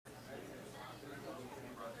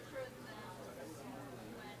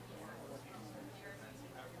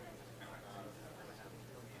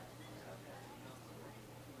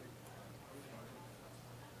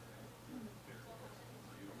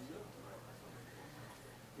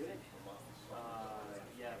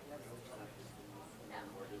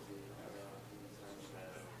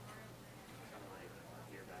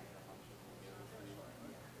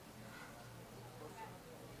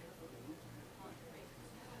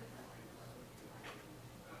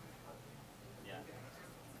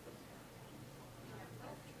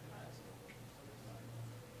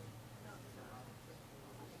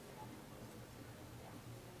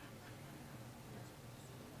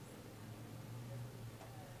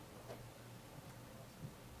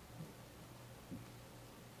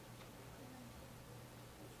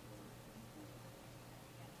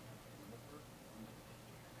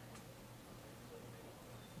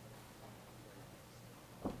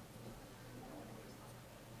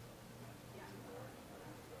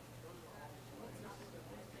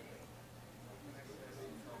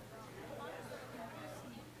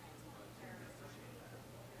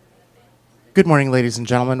Good morning, ladies and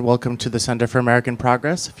gentlemen. Welcome to the Center for American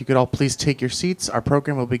Progress. If you could all please take your seats, our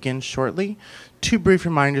program will begin shortly. Two brief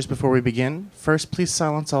reminders before we begin. First, please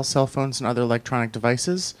silence all cell phones and other electronic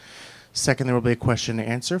devices. Second, there will be a question and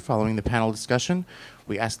answer following the panel discussion.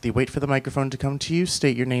 We ask that you wait for the microphone to come to you.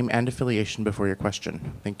 State your name and affiliation before your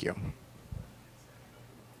question. Thank you.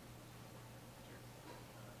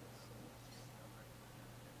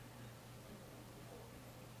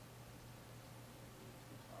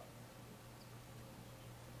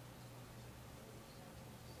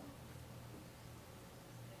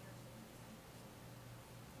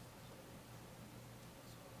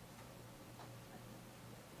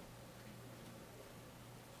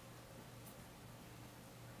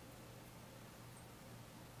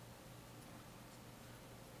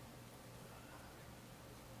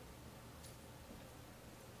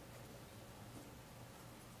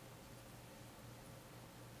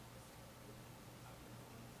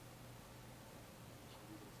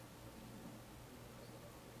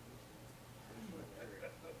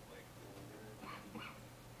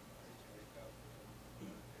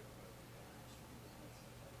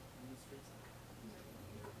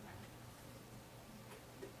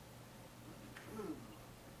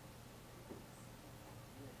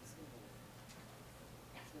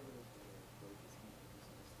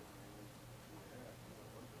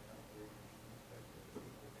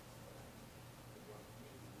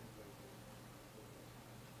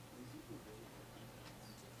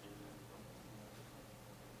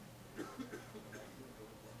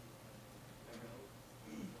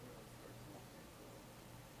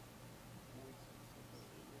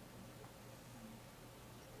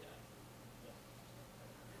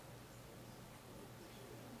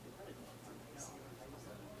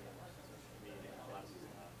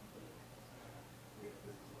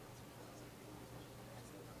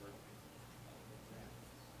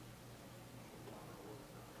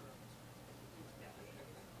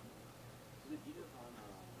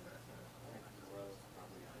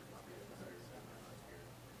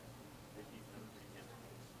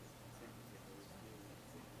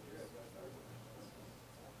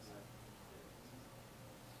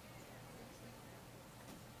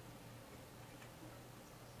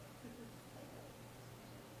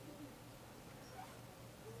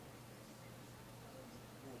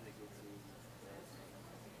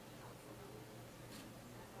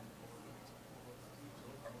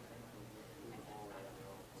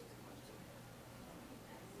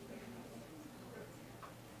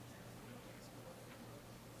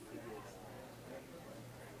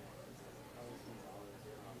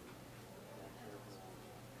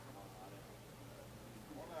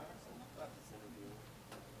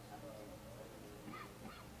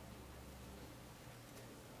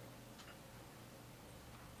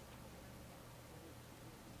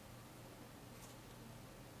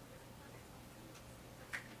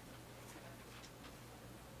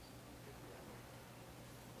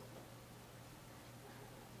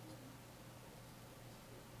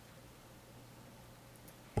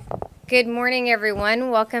 Good morning,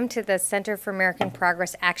 everyone. Welcome to the Center for American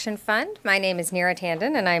Progress Action Fund. My name is Neera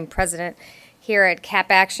Tandon, and I'm president here at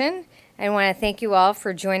CAP Action. I want to thank you all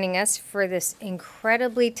for joining us for this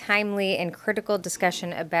incredibly timely and critical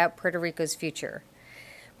discussion about Puerto Rico's future.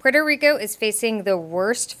 Puerto Rico is facing the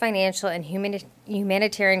worst financial and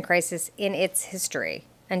humanitarian crisis in its history.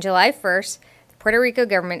 On July 1st, the Puerto Rico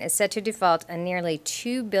government is set to default on nearly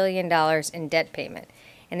 $2 billion in debt payment,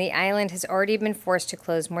 and the island has already been forced to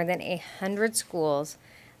close more than 100 schools,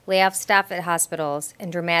 lay off staff at hospitals, and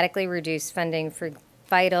dramatically reduce funding for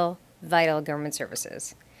vital government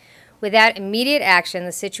services. Without immediate action,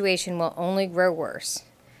 the situation will only grow worse.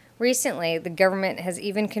 Recently, the government has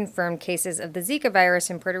even confirmed cases of the Zika virus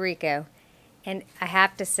in Puerto Rico, and I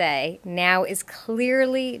have to say, now is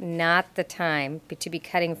clearly not the time to be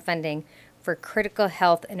cutting funding for critical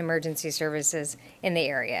health and emergency services in the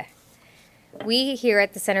area. We here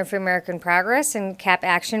at the Center for American Progress and CAP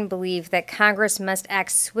Action believe that Congress must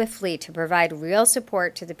act swiftly to provide real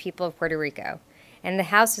support to the people of Puerto Rico. And the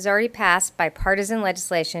House has already passed bipartisan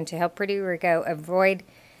legislation to help Puerto Rico avoid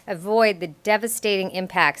the devastating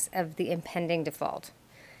impacts of the impending default.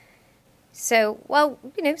 So, while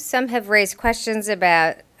some have raised questions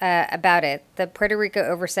about it, the Puerto Rico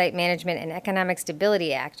Oversight, Management, and Economic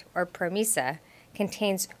Stability Act, or PROMESA,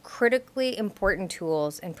 contains critically important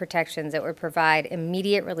tools and protections that would provide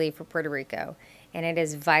immediate relief for Puerto Rico, and it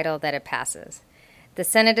is vital that it passes. The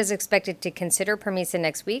Senate is expected to consider PROMESA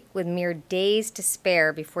next week with mere days to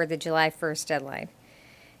spare before the July 1st deadline.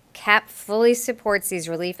 CAP fully supports these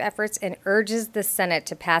relief efforts and urges the Senate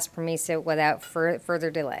to pass PROMESA without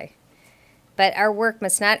further delay. But our work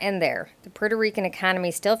must not end there. The Puerto Rican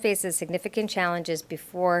economy still faces significant challenges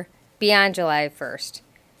beyond July 1st.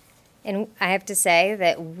 And I have to say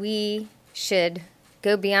that we should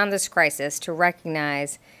go beyond this crisis to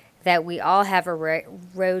recognize that we all have a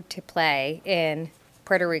road to play in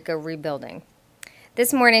Puerto Rico rebuilding.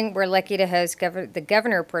 This morning, we're lucky to host the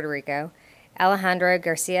governor of Puerto Rico, Alejandro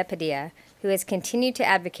Garcia Padilla, who has continued to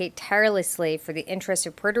advocate tirelessly for the interests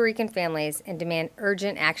of Puerto Rican families and demand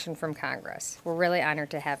urgent action from Congress. We're really honored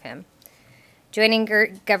to have him. Joining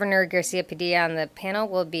Governor Garcia Padilla on the panel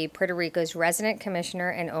will be Puerto Rico's resident commissioner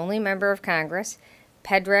and only member of Congress,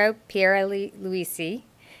 Pedro Pierluisi,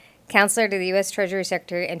 counselor to the U.S. Treasury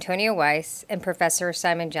Secretary Antonio Weiss, and Professor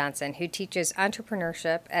Simon Johnson, who teaches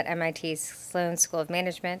entrepreneurship at MIT's Sloan School of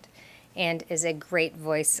Management and is a great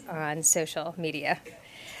voice on social media.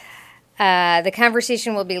 The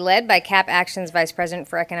conversation will be led by CAP Action's Vice President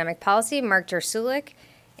for Economic Policy, Mark Jersulik.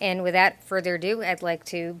 And without further ado, I'd like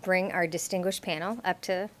to bring our distinguished panel up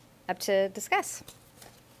to discuss.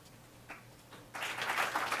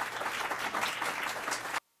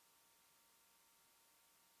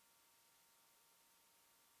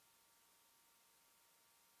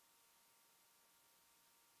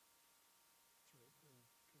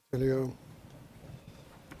 Video.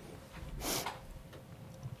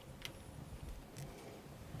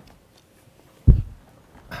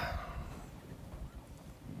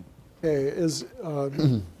 Okay, as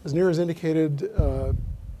Nir has indicated,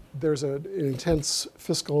 there's an intense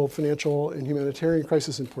fiscal, financial, and humanitarian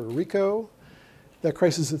crisis in Puerto Rico. That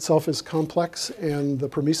crisis itself is complex, and the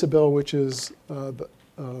PROMESA bill, which is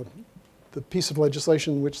the piece of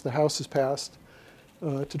legislation which the House has passed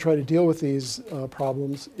to try to deal with these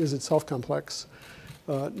problems, is itself complex.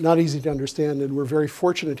 Not easy to understand, and we're very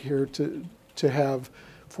fortunate here to have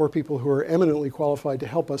four people who are eminently qualified to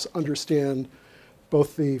help us understand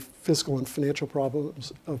both the fiscal and financial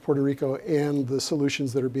problems of Puerto Rico and the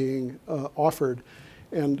solutions that are being offered.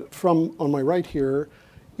 And on my right here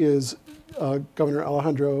is Governor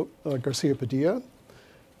Alejandro Garcia Padilla,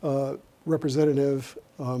 Representative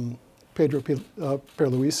Pedro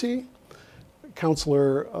Pierluisi,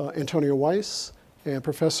 Counselor Antonio Weiss, and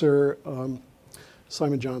Professor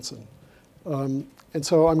Simon Johnson. And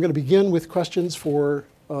so I'm going to begin with questions for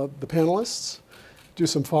the panelists, do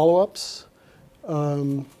some follow-ups,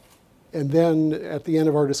 and then at the end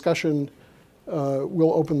of our discussion,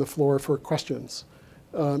 we'll open the floor for questions.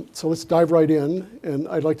 So let's dive right in, and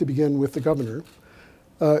I'd like to begin with the governor.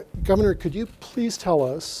 Governor, could you please tell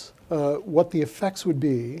us what the effects would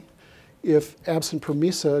be if, absent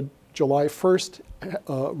PROMESA, July 1st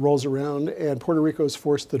rolls around and Puerto Rico is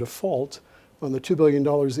forced to default on the $2 billion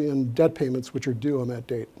in debt payments which are due on that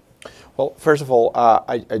date? Well, first of all,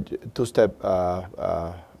 two-step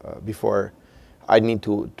before, I need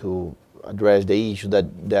to address the issue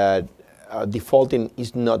that defaulting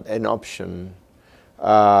is not an option.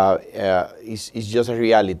 It's just a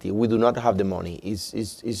reality. We do not have the money.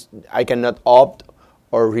 I cannot opt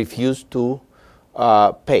or refuse to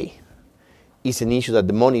pay. It's an issue that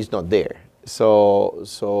the money is not there. So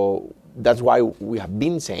that's why we have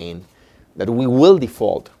been saying that we will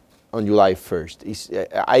default on July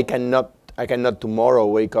 1st. I cannot tomorrow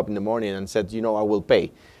wake up in the morning and say, you know, I will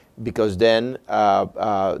pay, because then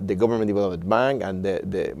the Government Development Bank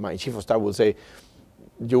and my chief of staff will say,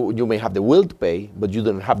 you may have the will to pay, but you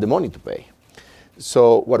don't have the money to pay.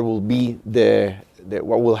 So what will be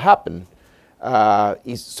what will happen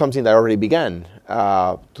is something that already began.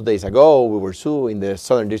 2 days ago, we were sued in the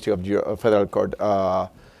Southern District of Federal Court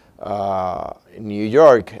in New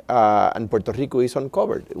York, and Puerto Rico is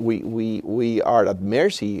uncovered. We are at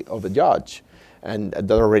mercy of the judge, and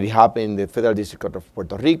that already happened in the Federal District Court of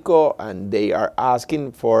Puerto Rico, and they are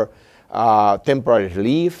asking for temporary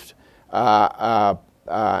relief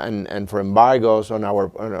and for embargoes on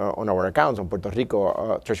our accounts, on Puerto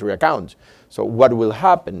Rico Treasury accounts. So what will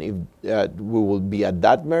happen if we will be at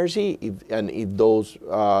that mercy, if those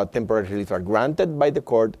temporary reliefs are granted by the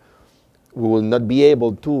court, we will not be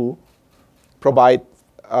able to provide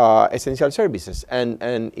essential services.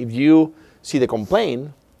 And if you see the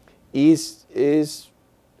complaint, is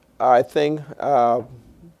I think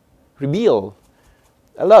reveal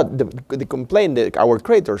a lot. The complaint that our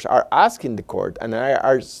creditors are asking the court, and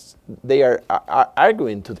they are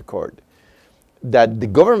arguing to the court that the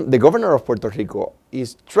governor of Puerto Rico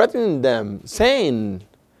is threatening them, saying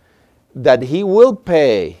that he will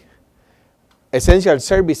pay essential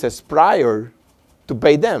services prior to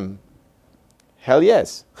pay them. Hell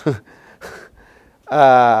yes.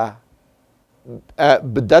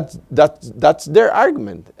 But that's their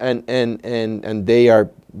argument, and they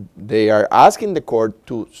are asking the court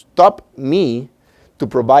to stop me to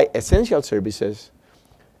provide essential services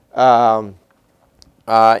in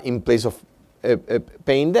place of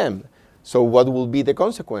paying them. So what will be the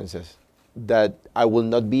consequences? That I will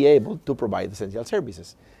not be able to provide essential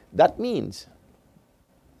services. That means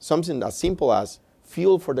something as simple as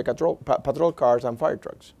fuel for the patrol cars and fire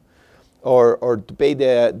trucks, or to pay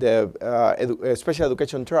the special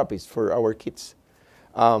education therapists for our kids,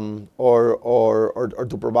 or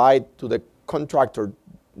to provide to the contractor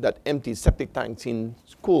that empties septic tanks in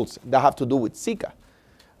schools that have to do with Zika.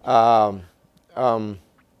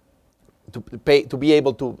 To be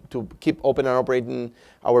able to keep open and operating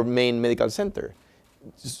our main medical center.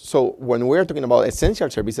 So when we're talking about essential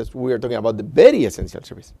services, we are talking about the very essential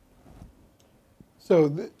service.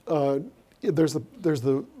 So there's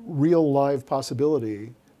the real live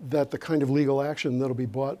possibility that the kind of legal action that'll be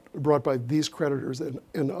brought by these creditors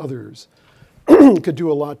and others could do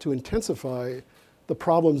a lot to intensify the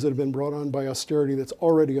problems that have been brought on by austerity that's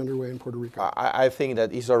already underway in Puerto Rico. I think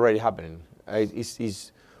that is already happening.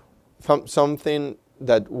 It's something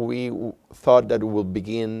that we thought that will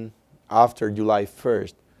begin after July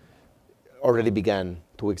 1st already began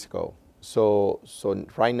 2 weeks ago. So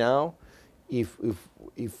right now, if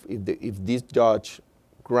this judge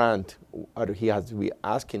grant, or he has to be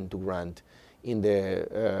asking to grant in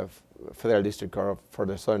the Federal District Court for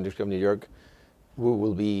the Southern District of New York, we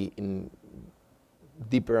will be in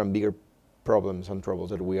deeper and bigger problems and troubles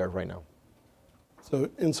that we are right now.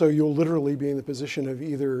 So you'll literally be in the position of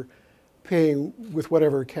either paying with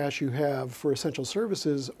whatever cash you have for essential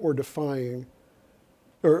services, or defying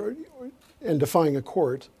a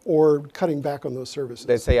court, or cutting back on those services.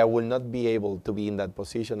 Let's say I will not be able to be in that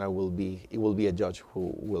position. It will be a judge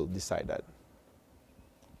who will decide that.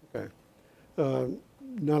 Okay,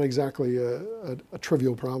 not exactly a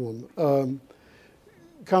trivial problem.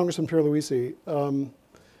 Congressman Pierluisi,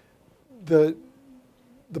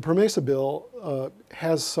 the PROMESA bill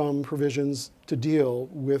has some provisions to deal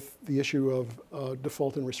with the issue of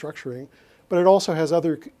default and restructuring, but it also has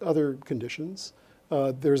other conditions.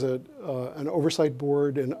 There's an oversight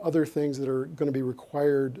board and other things that are going to be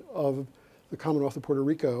required of the Commonwealth of Puerto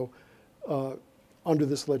Rico under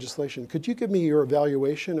this legislation. Could you give me your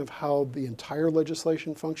evaluation of how the entire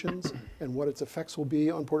legislation functions and what its effects will be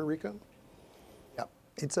on Puerto Rico? Yeah,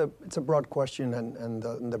 it's a broad question, and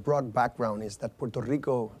the broad background is that Puerto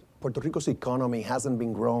Rico's economy hasn't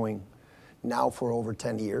been growing now for over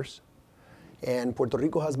 10 years, and Puerto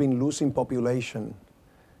Rico has been losing population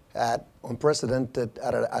at an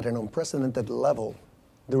unprecedented level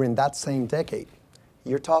during that same decade.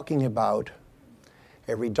 You're talking about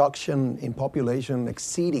a reduction in population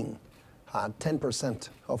exceeding 10%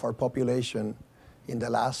 of our population in the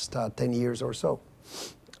last 10 years or so.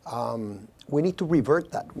 We need to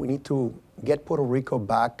revert that. We need to get Puerto Rico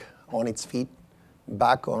back on its feet,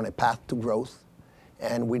 back on a path to growth,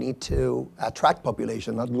 and we need to attract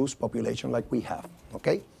population, not lose population like we have,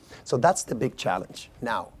 okay? So that's the big challenge.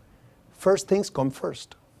 Now, first things come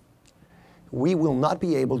first. We will not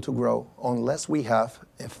be able to grow unless we have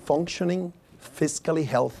a functioning, fiscally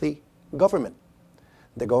healthy government.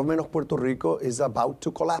 The government of Puerto Rico is about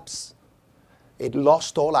to collapse. It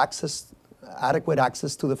lost all adequate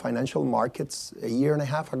access to the financial markets a year and a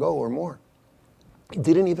half ago or more. It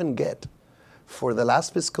didn't even get, for the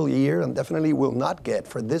last fiscal year, and definitely will not get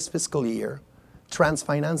for this fiscal year,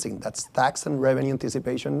 transfinancing. That's tax and revenue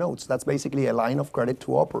anticipation notes. That's basically a line of credit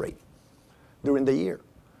to operate during the year.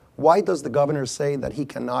 Why does the governor say that he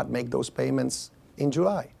cannot make those payments in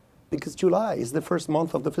July? Because July is the first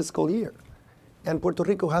month of the fiscal year, and Puerto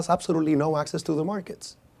Rico has absolutely no access to the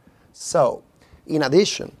markets. So, in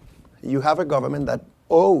addition, you have a government that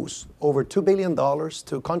owes over $2 billion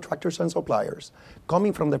to contractors and suppliers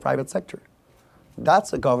coming from the private sector.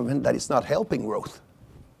 That's a government that is not helping growth.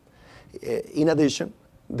 In addition,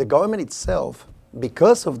 the government itself,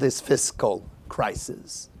 because of this fiscal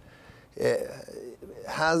crisis,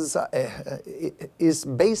 is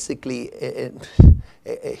basically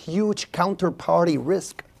a huge counterparty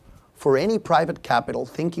risk for any private capital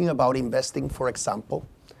thinking about investing, for example,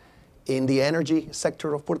 in the energy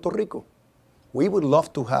sector of Puerto Rico. We would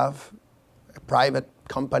love to have a private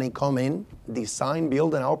company come in, design,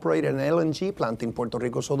 build, and operate an LNG plant in Puerto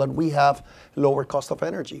Rico so that we have lower cost of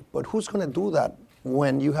energy. But who's going to do that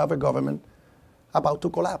when you have a government about to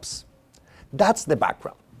collapse? That's the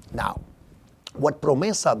background. Now, what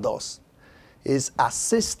PROMESA does is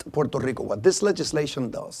assist Puerto Rico. What this legislation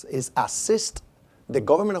does is assist the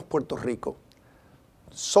government of Puerto Rico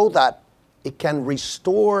so that it can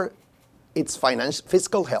restore its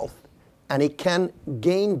fiscal health, and it can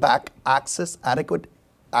gain back adequate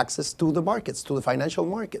access to the markets, to the financial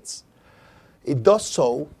markets. It does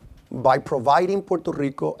so by providing Puerto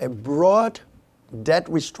Rico a broad debt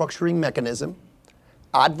restructuring mechanism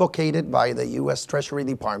advocated by the U.S. Treasury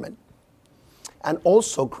Department, and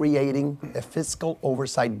also creating a fiscal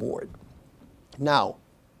oversight board. Now,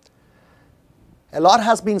 a lot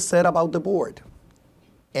has been said about the board,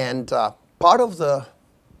 and part of the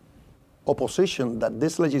opposition that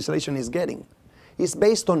this legislation is getting is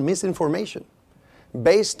based on misinformation,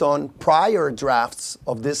 based on prior drafts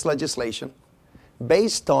of this legislation,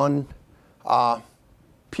 based on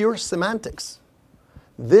pure semantics.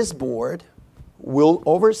 This board will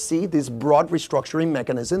oversee this broad restructuring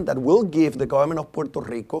mechanism that will give the government of Puerto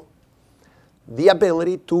Rico the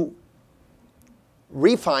ability to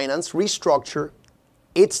refinance, restructure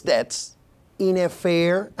its debts in a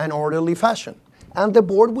fair and orderly fashion. And the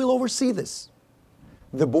board will oversee this.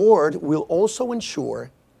 The board will also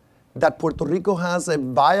ensure that Puerto Rico has a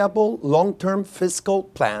viable long-term fiscal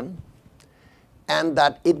plan and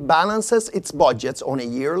that it balances its budgets on a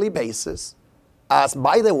yearly basis, as,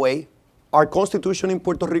 by the way, our Constitution in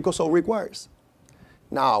Puerto Rico so requires.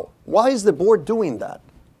 Now, why is the board doing that?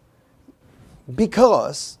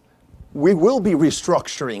 Because we will be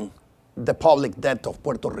restructuring the public debt of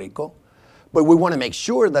Puerto Rico, but we want to make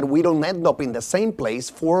sure that we don't end up in the same place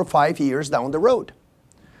 4 or 5 years down the road.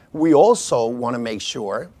 We also want to make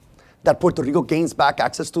sure that Puerto Rico gains back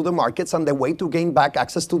access to the markets, and the way to gain back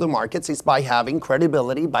access to the markets is by having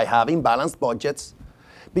credibility, by having balanced budgets.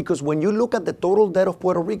 Because when you look at the total debt of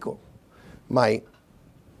Puerto Rico,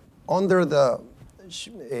 under the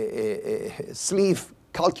sleeve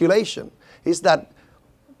calculation is that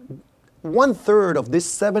 1/3 of this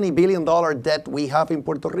 $70 billion debt we have in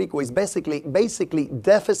Puerto Rico is basically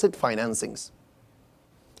deficit financings.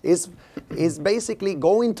 Is basically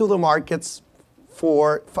going to the markets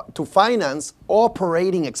to finance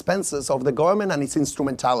operating expenses of the government and its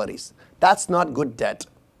instrumentalities. That's not good debt.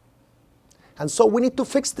 And so we need to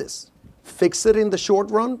fix this. Fix it in the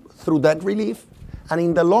short run through debt relief, and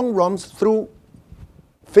in the long run through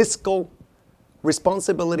fiscal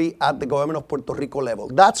responsibility at the government of Puerto Rico level.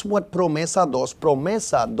 That's what PROMESA does.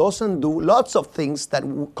 PROMESA doesn't do lots of things that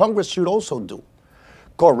Congress should also do.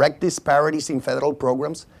 Correct disparities in federal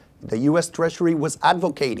programs. The U.S. Treasury was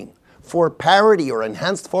advocating for parity or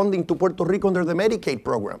enhanced funding to Puerto Rico under the Medicaid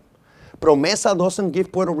program. PROMESA doesn't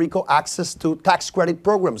give Puerto Rico access to tax credit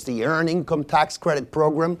programs, the Earned Income Tax Credit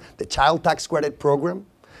Program, the Child Tax Credit Program.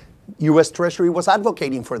 U.S. Treasury was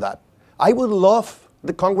advocating for that. I would love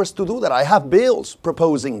the Congress to do that. I have bills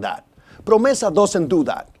proposing that. PROMESA doesn't do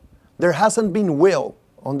that. There hasn't been will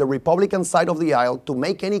on the Republican side of the aisle to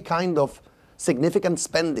make any kind of significant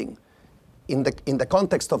spending in the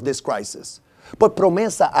context of this crisis. But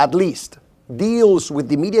PROMESA at least deals with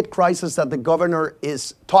the immediate crisis that the governor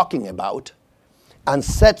is talking about and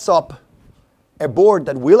sets up a board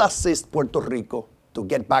that will assist Puerto Rico to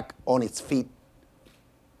get back on its feet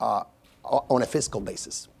on a fiscal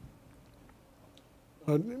basis.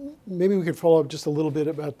 Maybe we could follow up just a little bit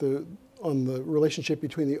about on the relationship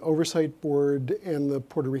between the Oversight Board and the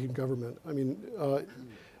Puerto Rican government. I mean,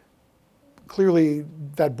 clearly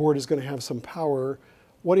that board is going to have some power.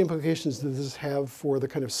 What implications does this have for the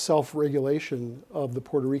kind of self-regulation of the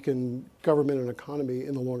Puerto Rican government and economy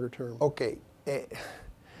in the longer term? Okay.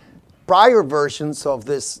 Prior versions of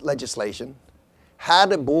this legislation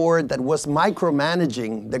had a board that was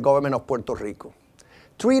micromanaging the government of Puerto Rico,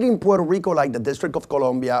 treating Puerto Rico like the District of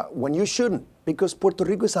Columbia when you shouldn't, because Puerto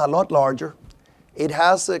Rico is a lot larger. It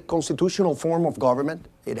has a constitutional form of government.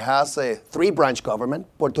 It has a 3-branch government.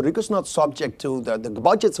 Puerto Rico is not subject to the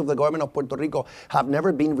budgets of the government of Puerto Rico have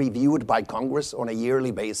never been reviewed by Congress on a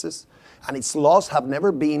yearly basis, and its laws have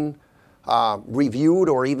never been reviewed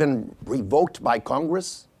or even revoked by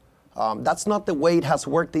Congress. That's not the way it has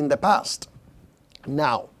worked in the past.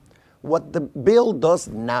 Now, what the bill does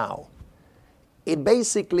now, it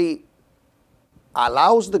basically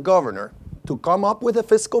allows the governor to come up with a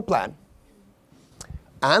fiscal plan,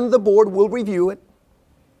 and the board will review it.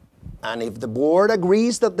 And if the board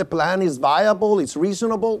agrees that the plan is viable, it's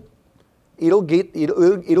reasonable, it'll give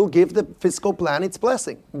the fiscal plan its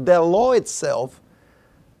blessing. The law itself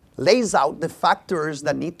lays out the factors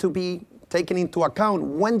that need to be taken into account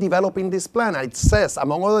when developing this plan. And it says,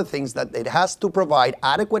 among other things, that it has to provide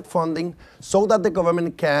adequate funding so that the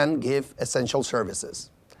government can give essential services.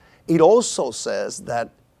 It also says that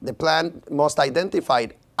the plan must identify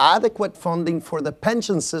adequate funding for the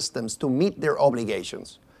pension systems to meet their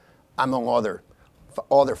obligations, among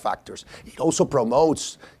other factors. It also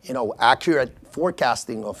promotes, accurate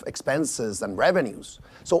forecasting of expenses and revenues.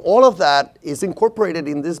 So all of that is incorporated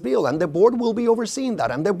in this bill, and the board will be overseeing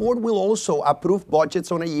that. And the board will also approve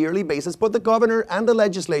budgets on a yearly basis, but the governor and the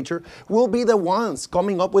legislature will be the ones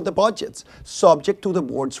coming up with the budgets, subject to the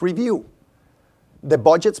board's review. The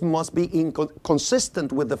budgets must be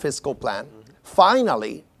consistent with the fiscal plan.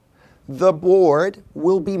 Finally, the board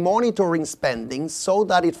will be monitoring spending so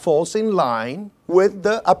that it falls in line with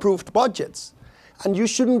the approved budgets. And you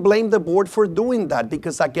shouldn't blame the board for doing that,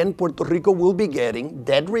 because again, Puerto Rico will be getting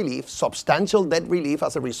debt relief, substantial debt relief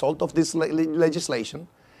as a result of this legislation,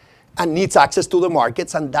 and needs access to the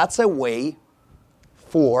markets, and that's a way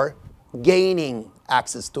for gaining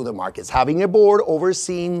access to the markets. Having a board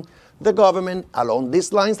overseeing the government along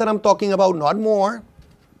these lines that I'm talking about, not more,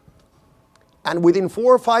 and within 4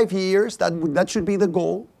 or 5 years, that should be the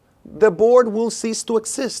goal, the board will cease to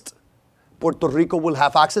exist. Puerto Rico will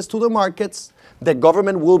have access to the markets. The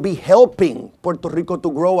government will be helping Puerto Rico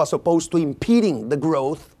to grow as opposed to impeding the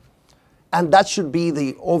growth. And that should be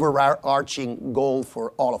the overarching goal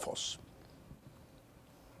for all of us.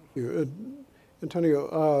 Thank you.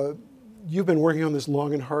 Antonio, you've been working on this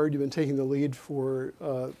long and hard. You've been taking the lead for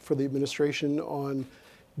the administration on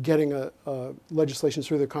getting legislation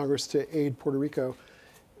through the Congress to aid Puerto Rico.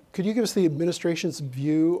 Could you give us the administration's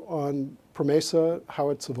view on PROMESA, how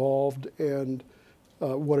it's evolved, and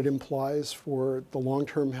what it implies for the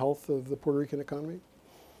long-term health of the Puerto Rican economy?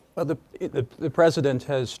 Well, the president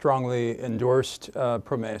has strongly endorsed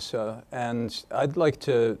PROMESA, and I'd like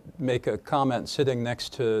to make a comment sitting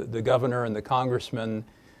next to the governor and the congressman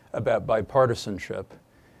about bipartisanship.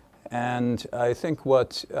 And I think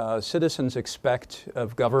what citizens expect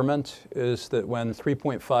of government is that when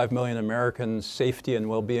 3.5 million Americans' safety and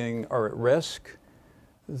well-being are at risk,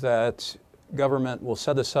 that government will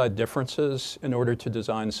set aside differences in order to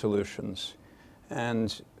design solutions.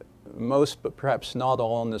 And most, but perhaps not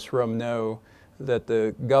all in this room, know that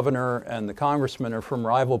the governor and the congressman are from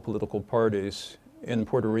rival political parties in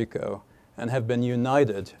Puerto Rico and have been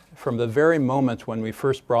united from the very moment when we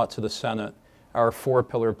first brought to the Senate our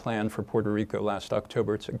 4-pillar plan for Puerto Rico last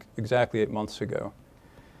October. It's exactly 8 months ago.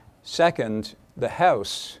 Second, the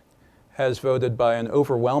House has voted by an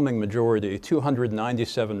overwhelming majority,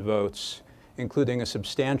 297 votes, including a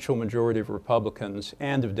substantial majority of Republicans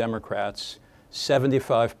and of Democrats,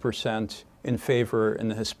 75% in favor in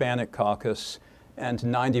the Hispanic caucus and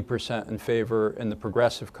 90% in favor in the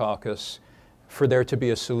Progressive caucus, for there to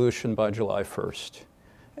be a solution by July 1st.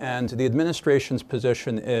 And the administration's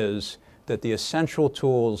position is that the essential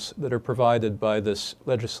tools that are provided by this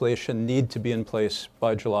legislation need to be in place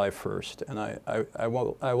by July 1st. And I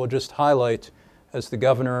will just highlight, as the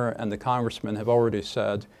governor and the congressman have already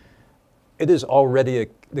said, it is already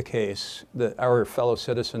the case that our fellow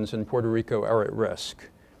citizens in Puerto Rico are at risk.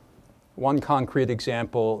 One concrete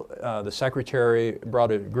example, the secretary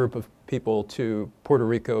brought a group of people to Puerto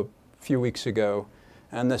Rico a few weeks ago,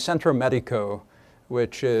 and the Centro Medico,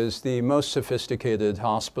 which is the most sophisticated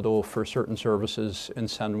hospital for certain services in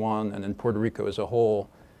San Juan and in Puerto Rico as a whole,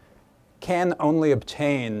 can only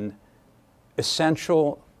obtain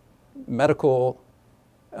essential medical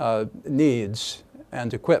needs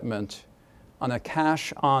and equipment on a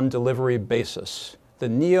cash-on-delivery basis. The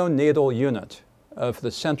neonatal unit of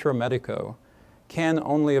the Centro Medico can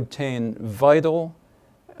only obtain vital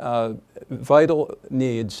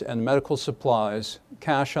needs and medical supplies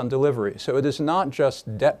cash on delivery. So it is not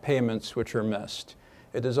just debt payments which are missed.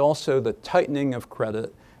 It is also the tightening of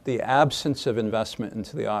credit, the absence of investment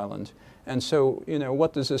into the island. And so,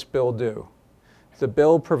 what does this bill do? The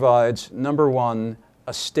bill provides, number one,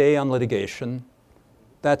 a stay on litigation.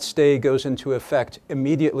 That stay goes into effect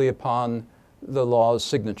immediately upon the law's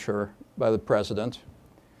signature by the president.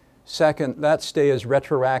 Second, that stay is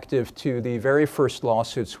retroactive to the very first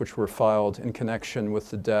lawsuits which were filed in connection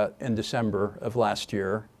with the debt in December of last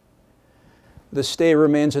year. The stay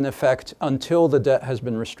remains in effect until the debt has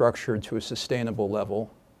been restructured to a sustainable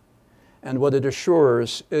level. And what it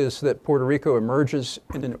assures is that Puerto Rico emerges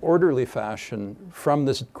in an orderly fashion from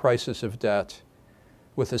this crisis of debt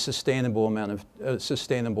with a sustainable amount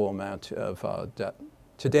of debt.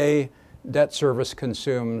 Today, debt service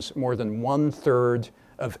consumes more than 1/3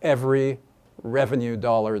 of every revenue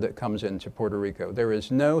dollar that comes into Puerto Rico. There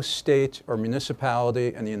is no state or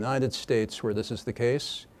municipality in the United States where this is the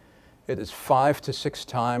case. It is 5 to 6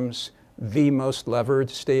 times the most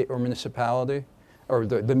levered state or municipality, or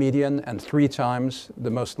the median, and 3 times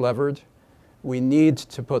the most levered. We need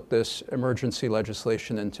to put this emergency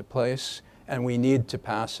legislation into place, and we need to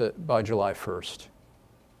pass it by July 1st.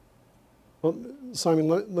 Well, Simon,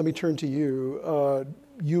 let me turn to you.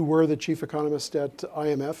 You were the chief economist at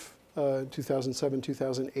IMF in 2007,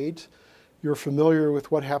 2008. You're familiar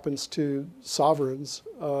with what happens to sovereigns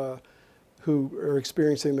who are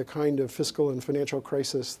experiencing the kind of fiscal and financial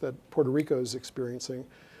crisis that Puerto Rico is experiencing.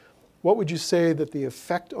 What would you say that the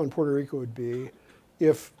effect on Puerto Rico would be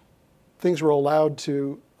if things were allowed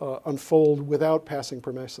to unfold without passing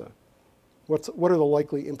PROMESA? What are the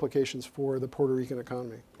likely implications for the Puerto Rican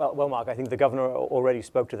economy? Well, Mark, I think the governor already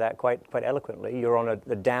spoke to that quite eloquently. You're on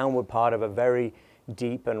the downward part of a very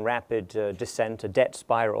deep and rapid descent, a debt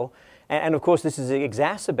spiral. And of course, this is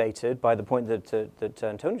exacerbated by the point that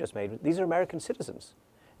Antonio just made. These are American citizens.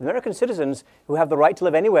 American citizens who have the right to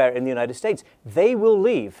live anywhere in the United States. They will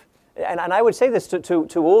leave. And I would say this to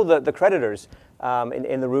all the creditors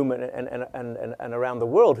in the room and around the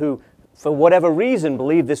world who, for whatever reason,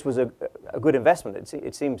 believe this was a good investment.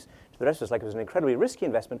 It seems to the rest of us like it was an incredibly risky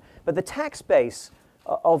investment. But the tax base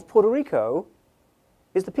of Puerto Rico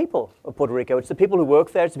is the people of Puerto Rico. It's the people who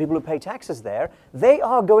work there. It's the people who pay taxes there. They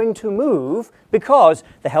are going to move because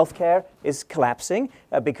the healthcare is collapsing,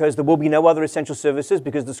 because there will be no other essential services,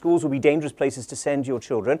 because the schools will be dangerous places to send your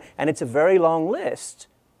children. And it's a very long list.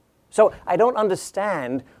 So I don't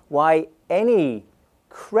understand why any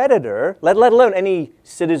creditor, let alone any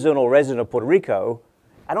citizen or resident of Puerto Rico,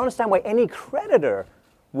 I don't understand why any creditor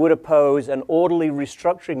would oppose an orderly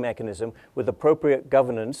restructuring mechanism with appropriate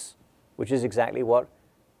governance, which is exactly what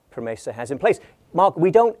PROMESA has in place. Mark,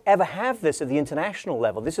 we don't ever have this at the international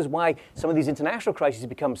level. This is why some of these international crises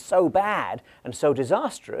become so bad and so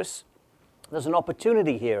disastrous. There's an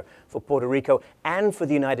opportunity here for Puerto Rico and for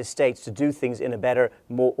the United States to do things in a better,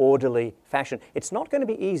 more orderly fashion. It's not going to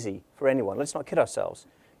be easy for anyone. Let's not kid ourselves.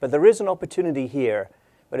 But there is an opportunity here.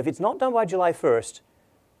 But if it's not done by July 1st,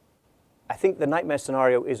 I think the nightmare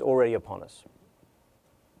scenario is already upon us.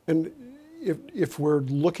 And if we're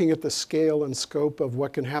looking at the scale and scope of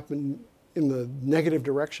what can happen in the negative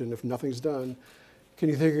direction if nothing's done, can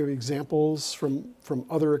you think of examples from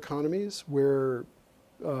other economies where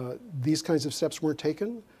these kinds of steps weren't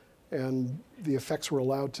taken and the effects were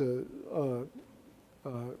allowed to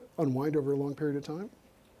unwind over a long period of time?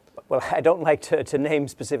 Well, I don't like to name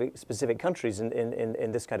specific countries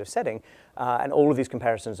in this kind of setting, and all of these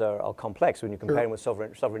comparisons are complex when you compare them with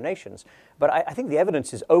sovereign nations. But I think the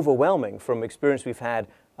evidence is overwhelming from experience we've had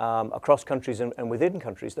across countries and within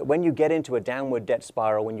countries that when you get into a downward debt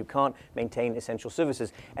spiral, when you can't maintain essential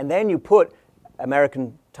services, and then you put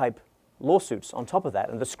American-type lawsuits on top of that,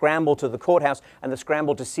 and the scramble to the courthouse, and the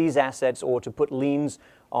scramble to seize assets or to put liens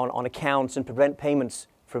on accounts and prevent payments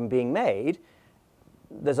from being made,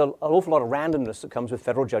 there's an awful lot of randomness that comes with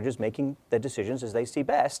federal judges making their decisions as they see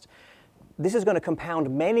best. This is going to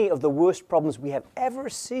compound many of the worst problems we have ever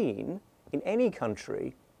seen in any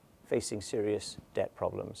country facing serious debt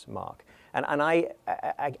problems, Mark. And I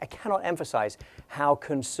cannot emphasize how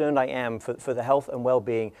concerned I am for the health and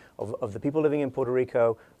well-being of the people living in Puerto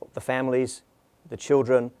Rico, the families, the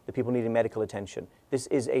children, the people needing medical attention. This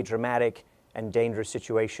is a dramatic and dangerous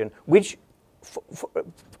situation, which,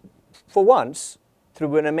 for once,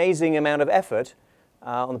 through an amazing amount of effort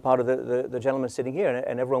on the part of the gentleman sitting here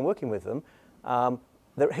and everyone working with them,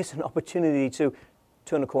 there is an opportunity to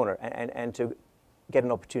turn a corner and to get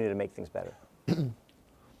an opportunity to make things better.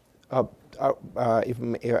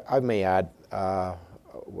 If I may add,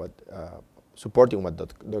 supporting what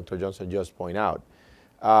Dr. Johnson just pointed out,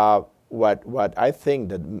 what I think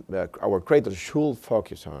that our creditors should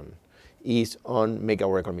focus on is on make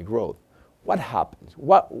our economic growth. What happens?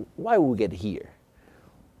 Why we get here?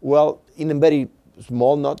 Well, in a very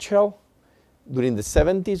small nutshell, during the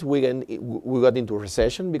 70s, we got into a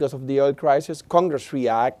recession because of the oil crisis. Congress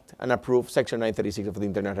reacted and approved Section 936 of the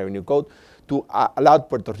Internal Revenue Code to allow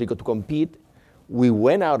Puerto Rico to compete. We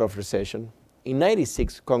went out of recession. In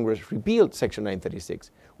 96, Congress repealed Section 936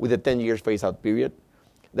 with a 10-year phase-out period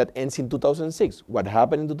that ends in 2006. What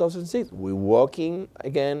happened in 2006? We walking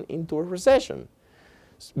again into a recession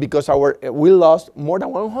because we lost more than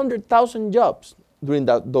 100,000 jobs during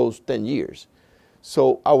those 10 years.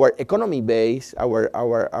 So our economy base,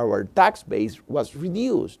 our tax base was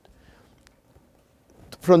reduced.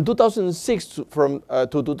 From 2006 to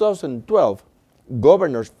 2012,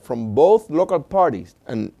 governors from both local parties,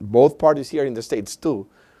 and both parties here in the States too,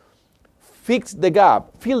 filled the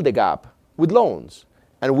gap with loans.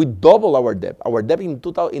 And we doubled our debt. Our debt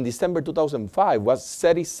in December 2005 was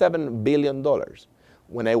 $37 billion.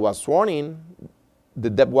 When I was sworn in, the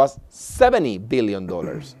debt was $70 billion.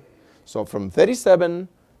 So from 37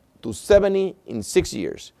 to 70 in 6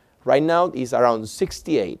 years. Right now it's around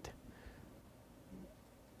 68.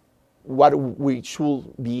 What we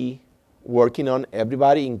should be working on,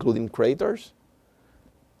 everybody, including creditors,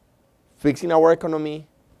 fixing our economy,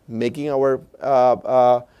 making our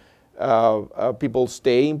people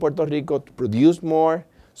stay in Puerto Rico to produce more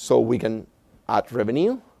so we can add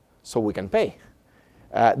revenue, so we can pay.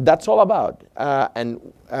 That's all about.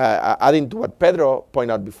 Adding to what Pedro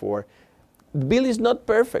pointed out before, the bill is not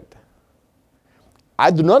perfect.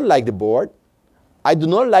 I do not like the board. I do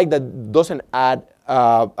not like that it doesn't add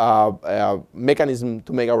mechanism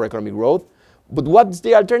to make our economic growth. But what's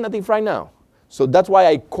the alternative right now? So that's why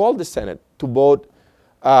I called the Senate to vote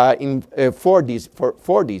for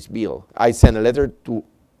this bill. I sent a letter to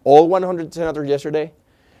all 100 senators yesterday,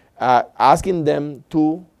 asking them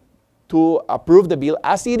to approve the bill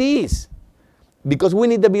as it is, because we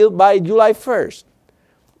need the bill by July 1st.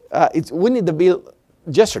 We need the bill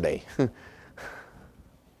yesterday.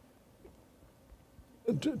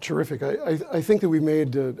 Terrific. I think that we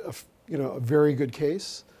made a very good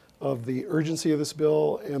case of the urgency of this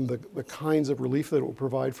bill and the kinds of relief that it will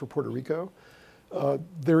provide for Puerto Rico.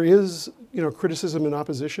 There is criticism and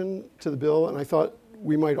opposition to the bill, and I thought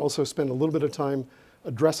we might also spend a little bit of time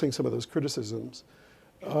addressing some of those criticisms.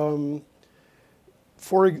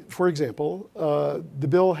 For example, the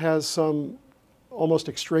bill has some almost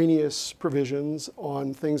extraneous provisions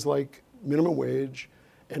on things like minimum wage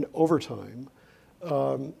and overtime,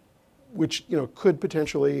 which could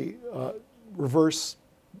potentially reverse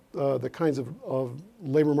the kinds of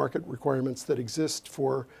labor market requirements that exist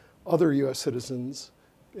for other U.S. citizens,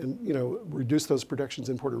 and reduce those protections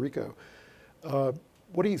in Puerto Rico.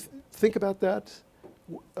 What do you think about that?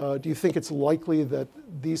 Do you think it's likely that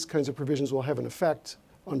these kinds of provisions will have an effect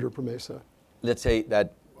under PROMESA? Let's say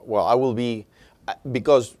that, well, I will be,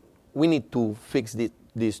 because we need to fix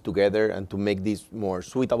this together and to make this more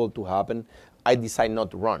suitable to happen, I decide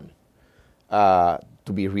not to run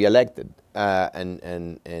to be reelected.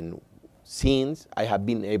 And since I have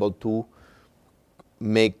been able to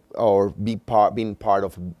make or being part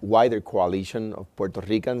of a wider coalition of Puerto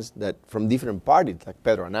Ricans that from different parties, like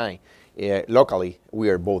Pedro and I, locally we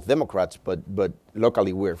are both Democrats, but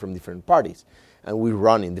locally we are from different parties, and we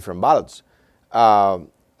run in different ballots. But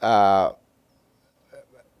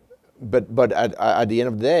at the end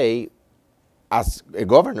of the day, as a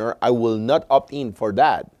governor, I will not opt in for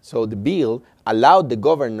that. So the bill allowed the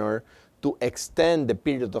governor to extend the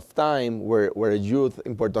period of time where a youth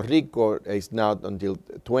in Puerto Rico is now until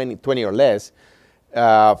 20 or less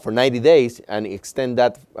for 90 days, and extend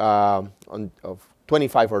that of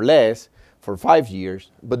 25 or less for 5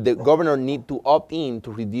 years. But the governor need to opt in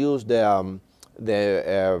to reduce the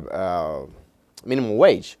minimum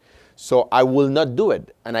wage. So I will not do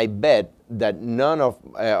it, and I bet that none of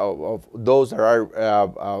those that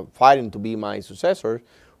are fighting to be my successors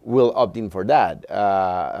will opt in for that.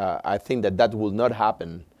 I think that will not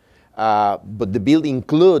happen. But the bill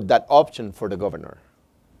include that option for the governor.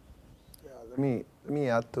 Yeah, let me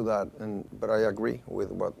add to that, but I agree with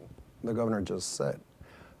what the governor just said.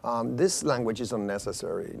 This language is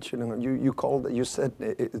unnecessary. It shouldn't, you said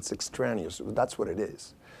it's extraneous. That's what it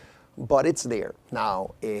is. But it's there.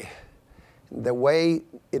 Now, the way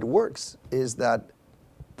it works is that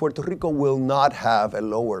Puerto Rico will not have a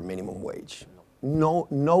lower minimum wage.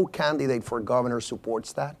 No candidate for governor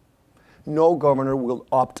supports that. No governor will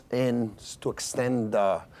opt in to extend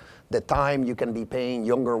the time you can be paying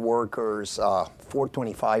younger workers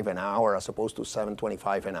 $4.25 an hour as opposed to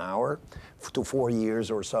 $7.25 an hour to 4 years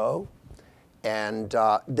or so. And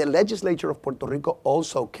the legislature of Puerto Rico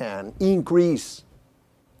also can increase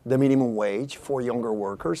the minimum wage for younger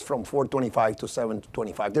workers from $4.25 to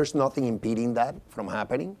 $7.25. There's nothing impeding that from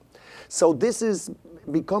happening. So this is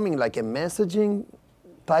becoming like a messaging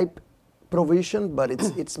type provision, but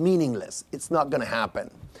it's meaningless. It's not going to happen.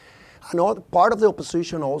 And part of the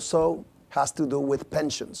opposition also has to do with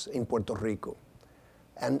pensions in Puerto Rico.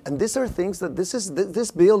 And these are things that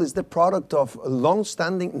this bill is the product of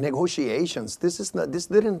long-standing negotiations. This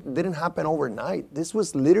didn't happen overnight. This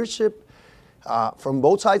was leadership from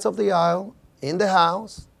both sides of the aisle in the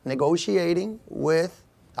House, negotiating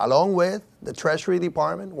along with the Treasury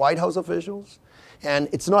Department, White House officials. And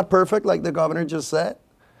it's not perfect, like the governor just said,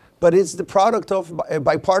 but it's the product of a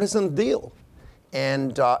bipartisan deal.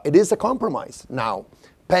 And it is a compromise. Now,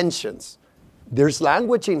 pensions. There's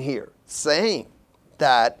language in here saying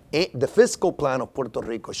that the fiscal plan of Puerto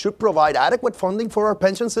Rico should provide adequate funding for our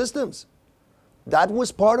pension systems. That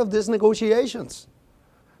was part of these negotiations.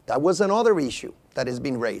 That was another issue that is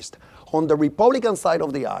being raised. On the Republican side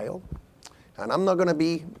of the aisle, and I'm not going to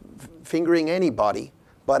be fingering anybody,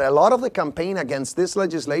 but a lot of the campaign against this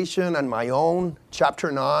legislation and my own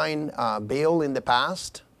Chapter 9 bill in the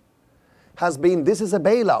past has been, this is a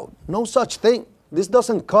bailout. No such thing. This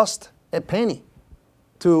doesn't cost a penny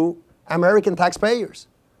to American taxpayers.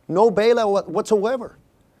 no bailout whatsoever.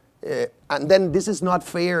 And then this is not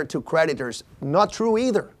fair to creditors. Not true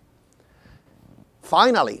either.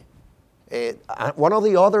 Finally, one of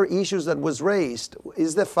the other issues that was raised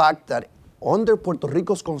is the fact that under Puerto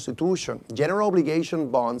Rico's constitution, general obligation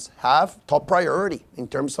bonds have top priority in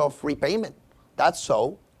terms of repayment. That's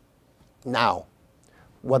so. Now,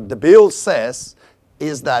 what the bill says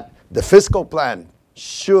is that the fiscal plan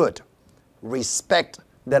should respect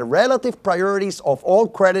the relative priorities of all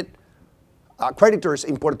creditors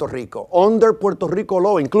in Puerto Rico under Puerto Rico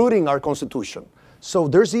law, including our constitution. So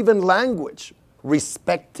there's even language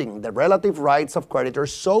respecting the relative rights of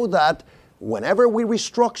creditors so that whenever we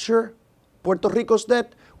restructure Puerto Rico's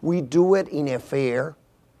debt, we do it in a fair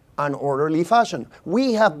and orderly fashion.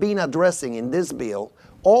 We have been addressing in this bill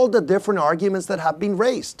all the different arguments that have been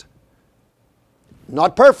raised.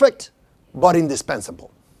 Not perfect, but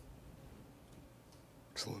indispensable.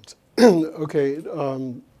 Excellent. Okay,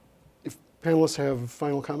 if panelists have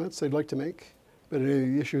final comments they'd like to make about any of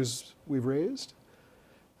the issues we've raised,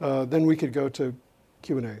 then we could go to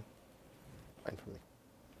Q&A. Fine for me.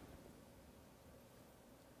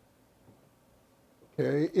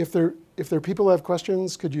 Okay, if there are people who have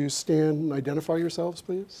questions, could you stand and identify yourselves,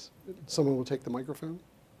 please? Someone will take the microphone.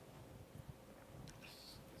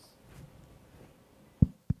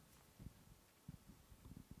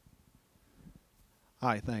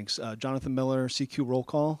 Hi, thanks. Jonathan Miller, CQ Roll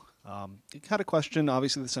Call. Had a question.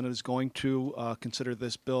 Obviously, the Senate is going to consider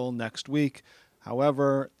this bill next week.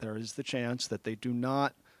 However, there is the chance that they do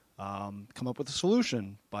not come up with a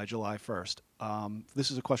solution by July 1st. This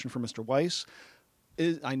is a question for Mr. Weiss.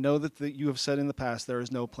 I know that you have said in the past there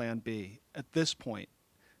is no plan B. At this point,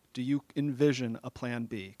 do you envision a plan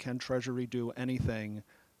B? Can Treasury do anything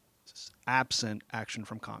absent action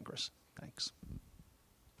from Congress? Thanks.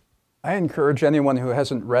 I encourage anyone who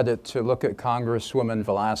hasn't read it to look at Congresswoman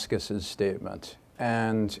Velasquez's statement.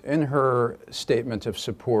 And in her statement of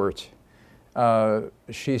support,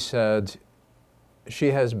 she said she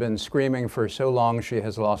has been screaming for so long she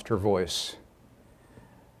has lost her voice,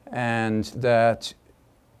 and that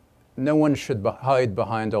no one should hide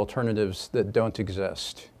behind alternatives that don't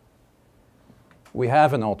exist. We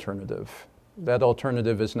have an alternative. That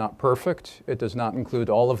alternative is not perfect. It does not include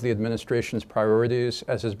all of the administration's priorities,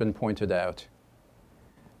 as has been pointed out.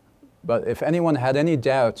 But if anyone had any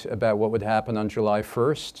doubt about what would happen on July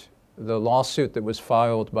 1st, the lawsuit that was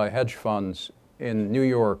filed by hedge funds in New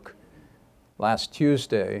York last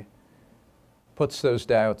Tuesday puts those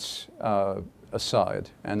doubts aside.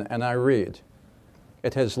 And I read,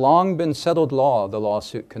 "It has long been settled law," the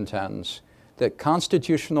lawsuit contends, "that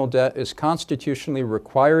constitutional debt is constitutionally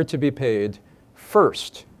required to be paid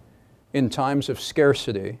first in times of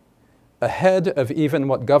scarcity, ahead of even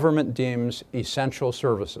what government deems essential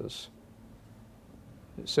services."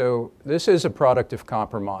 So this is a product of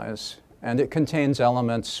compromise, and it contains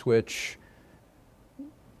elements which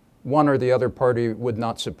one or the other party would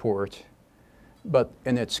not support. But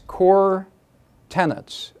in its core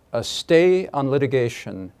tenets, a stay on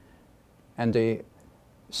litigation and a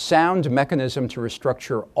sound mechanism to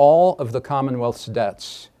restructure all of the Commonwealth's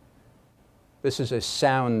debts, this is a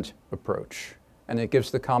sound approach, and it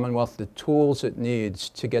gives the Commonwealth the tools it needs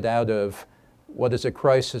to get out of what is a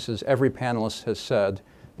crisis, as every panelist has said,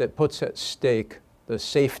 that puts at stake the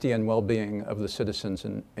safety and well-being of the citizens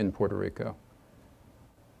in Puerto Rico.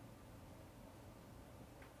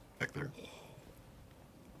 Back there.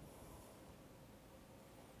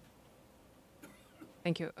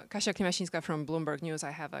 Thank you. Kasia Klimasińska from Bloomberg News. I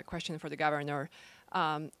have a question for the governor.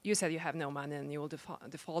 You said you have no money and you will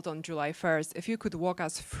default on July 1st. If you could walk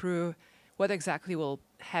us through what exactly will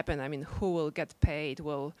happen. I mean, who will get paid?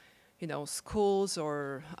 Will, schools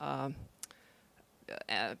or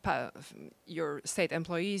your state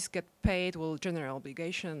employees get paid? Will general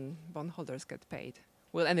obligation bondholders get paid?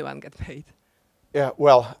 Will anyone get paid? Yeah,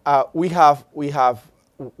 well, we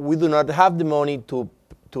do not have the money to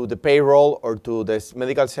the payroll or to the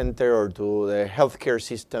medical center or to the healthcare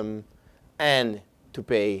system and to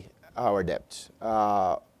pay our debts.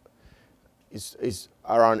 It's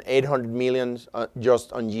around 800 million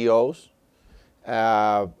just on GOs.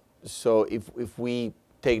 So if we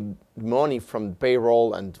take money from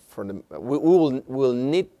payroll and from the, we will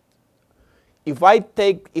need. If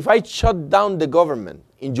I shut down the government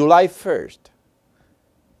in July 1st,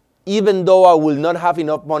 even though I will not have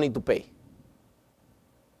enough money to pay.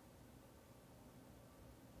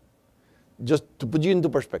 Just to put you into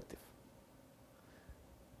perspective.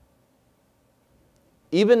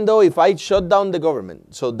 Even though if I shut down the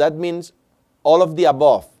government, so that means all of the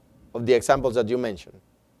above of the examples that you mentioned,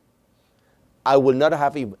 I will not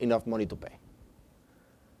have enough money to pay.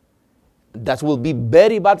 that will be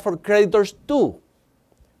very bad for creditors too,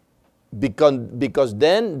 because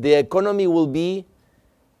then the economy will be,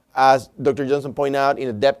 as Dr. Johnson pointed out, in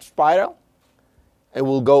a debt spiral, and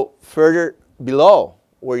will go further below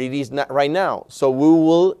where it is not right now. So we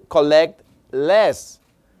will collect less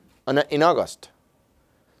in August.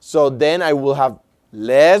 So then I will have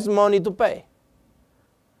less money to pay.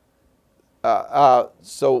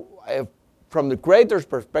 From the creditor's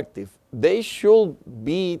perspective, they should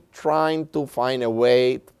be trying to find a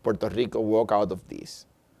way to Puerto Rico walk out of this,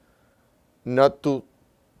 not to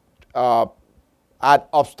add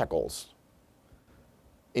obstacles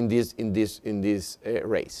in this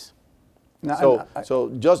race. Now, So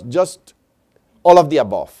just all of the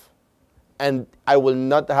above, and I will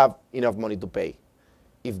not have enough money to pay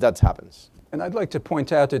if that happens. And I'd like to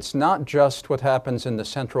point out it's not just what happens in the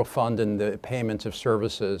central fund and the payment of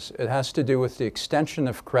services. It has to do with the extension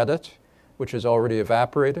of credit, which is already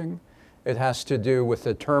evaporating. It has to do with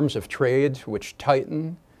the terms of trade, which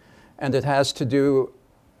tighten. And it has to do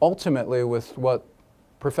ultimately with what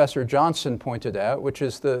Professor Johnson pointed out, which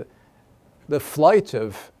is the flight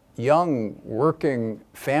of young working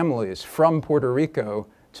families from Puerto Rico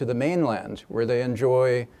to the mainland, where they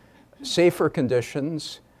enjoy safer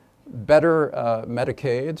conditions, better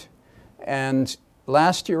Medicaid, and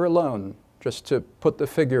last year alone, just to put the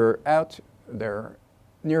figure out there,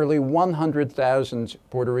 nearly 100,000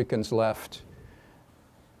 Puerto Ricans left.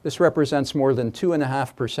 This represents more than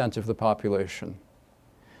 2.5% of the population.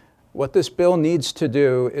 What this bill needs to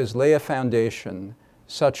do is lay a foundation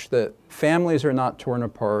such that families are not torn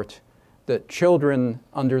apart, that children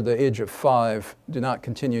under the age of 5 do not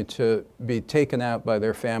continue to be taken out by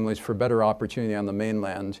their families for better opportunity on the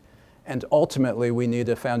mainland. And ultimately, we need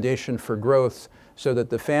a foundation for growth so that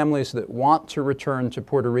the families that want to return to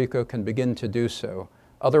Puerto Rico can begin to do so.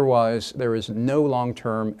 Otherwise, there is no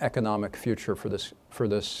long-term economic future for this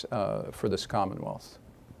Commonwealth.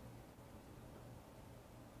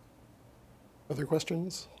 Other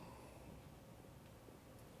questions?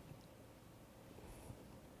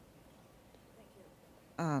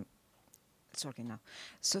 It's working now.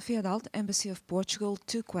 Sophia Dalt, Embassy of Portugal.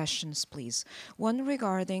 2 questions, please. One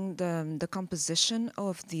regarding the composition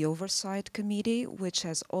of the Oversight Committee, which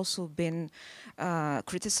has also been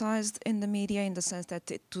criticized in the media in the sense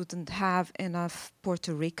that it wouldn't have enough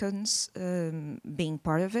Puerto Ricans being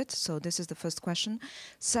part of it. So this is the first question.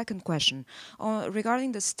 Second question,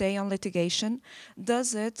 regarding the stay on litigation,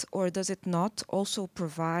 does it or does it not also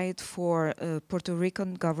provide for Puerto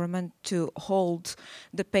Rican government to hold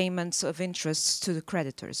the payments of interest to the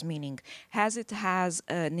creditors, meaning has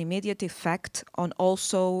an immediate effect on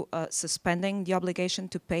also suspending the obligation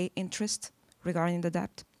to pay interest regarding the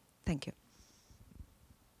debt? Thank you.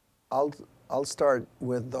 I'll start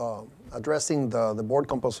with addressing the board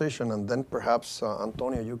composition, and then perhaps,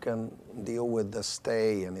 Antonio, you can deal with the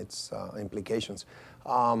stay and its implications.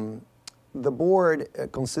 The board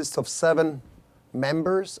consists of 7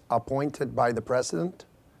 members appointed by the president,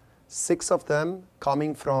 6 of them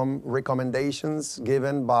coming from recommendations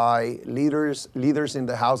given by leaders in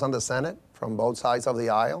the House and the Senate from both sides of the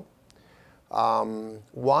aisle.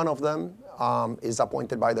 1 of them is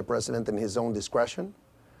appointed by the president in his own discretion.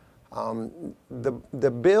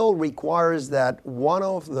 The bill requires that one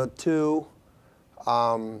of the 2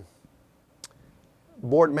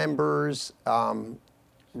 board members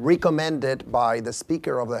recommended by the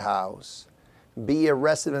Speaker of the House be a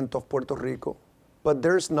resident of Puerto Rico. But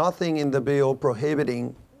there's nothing in the bill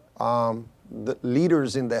prohibiting the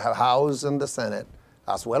leaders in the House and the Senate,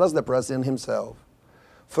 as well as the President himself,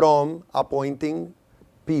 from appointing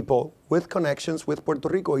people with connections with Puerto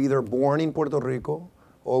Rico, either born in Puerto Rico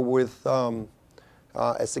or with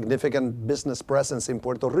a significant business presence in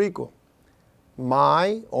Puerto Rico.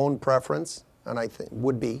 My own preference, and I think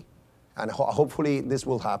would be, and hopefully this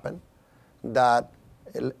will happen, that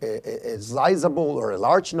a sizable or a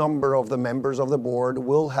large number of the members of the board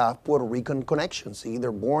will have Puerto Rican connections,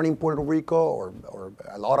 either born in Puerto Rico or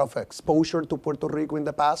a lot of exposure to Puerto Rico in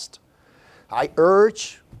the past. I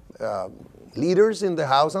urge leaders in the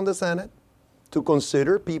House and the Senate to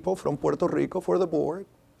consider people from Puerto Rico for the board,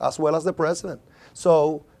 as well as the president.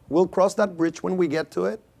 So we'll cross that bridge when we get to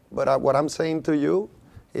it. But what I'm saying to you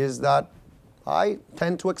is that I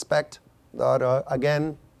tend to expect that,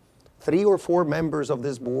 again, 3 or 4 members of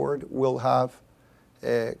this board will have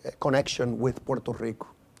a connection with Puerto Rico,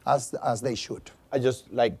 as they should. I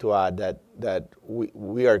just like to add that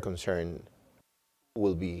we are concerned who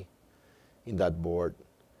will be in that board.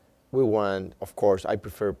 We want, of course, I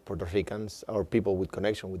prefer Puerto Ricans or people with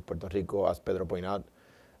connection with Puerto Rico, as Pedro pointed out.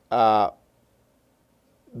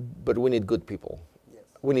 But we need good people. Yes.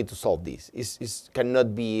 we need to solve this. It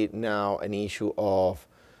cannot be now an issue of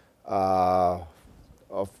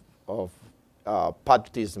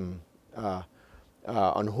patriotism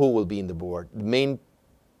on who will be in the board. The main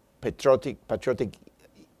patriotic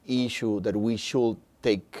issue that we should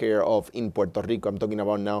take care of in Puerto Rico, I'm talking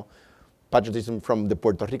about now patriotism from the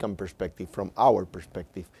Puerto Rican perspective, from our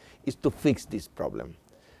perspective, is to fix this problem.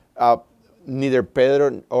 Neither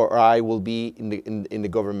Pedro or I will be in the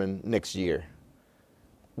government next year.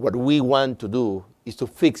 What we want to do is to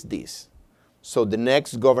fix this, so the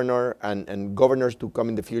next governor and governors to come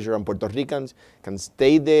in the future and Puerto Ricans can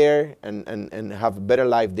stay there and have a better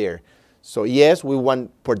life there. So yes, we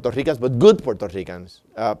want Puerto Ricans, but good Puerto Ricans,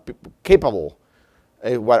 capable,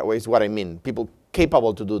 is what I mean. People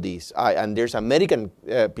capable to do this. And there's American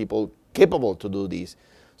people capable to do this.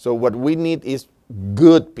 So what we need is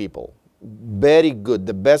good people, very good,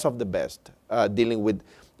 the best of the best, dealing with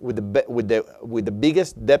the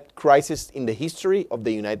biggest debt crisis in the history of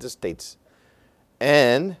the United States.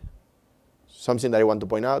 And something that I want to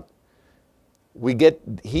point out, we get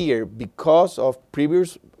here because of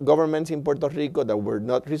previous governments in Puerto Rico that were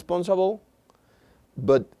not responsible,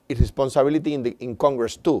 but it's responsibility in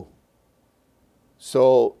Congress too.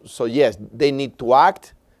 So yes, they need to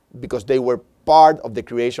act because they were part of the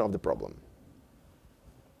creation of the problem.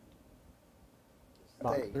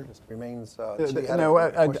 Remains. No,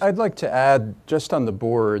 I'd like to add just on the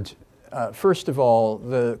board. First of all,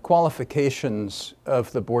 the qualifications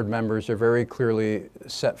of the board members are very clearly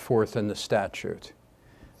set forth in the statute.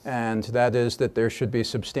 And that is that there should be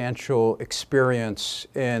substantial experience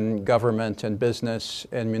in government and business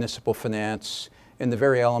and municipal finance in the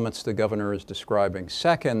very elements the governor is describing.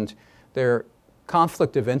 Second, their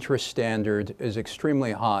conflict of interest standard is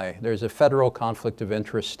extremely high. There's a federal conflict of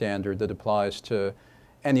interest standard that applies to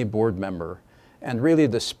any board member. And really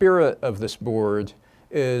the spirit of this board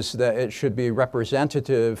is that it should be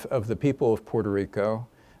representative of the people of Puerto Rico.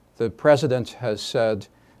 The president has said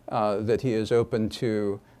that he is open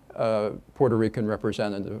to a Puerto Rican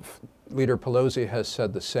representative. Leader Pelosi has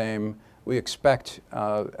said the same. We expect,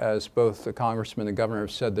 as both the congressman and the governor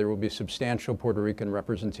have said, there will be substantial Puerto Rican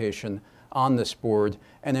representation on this board.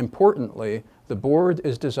 And importantly, the board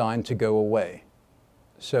is designed to go away.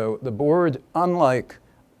 So the board, unlike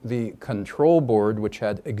the control board, which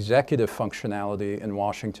had executive functionality in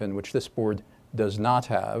Washington, which this board does not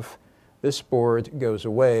have, this board goes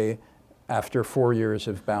away after 4 years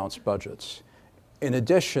of balanced budgets. In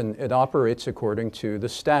addition, it operates according to the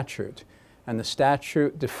statute, and the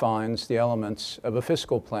statute defines the elements of a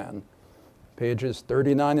fiscal plan. Pages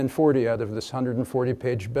 39 and 40 out of this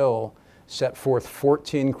 140-page bill set forth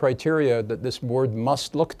 14 criteria that this board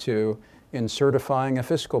must look to in certifying a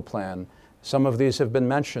fiscal plan. Some of these have been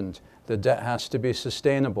mentioned. The debt has to be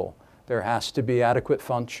sustainable. There has to be adequate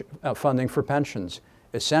funding for pensions.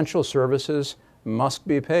 Essential services must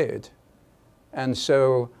be paid. And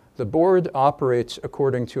so the board operates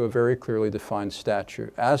according to a very clearly defined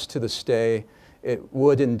statute. As to the stay, it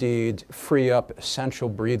would indeed free up essential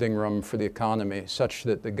breathing room for the economy such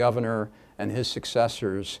that the governor and his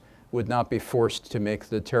successors would not be forced to make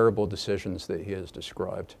the terrible decisions that he has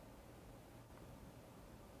described.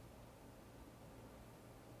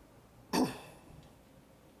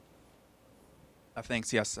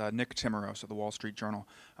 Thanks. Yes, Nick Timoros of the Wall Street Journal.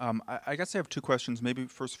 I guess I have two questions. Maybe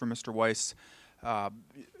first for Mr. Weiss.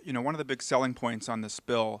 You know, one of the big selling points on this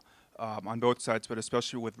bill, on both sides, but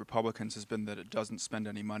especially with Republicans, has been that it doesn't spend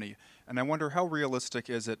any money. And I wonder how realistic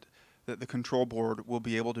is it that the control board will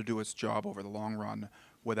be able to do its job over the long run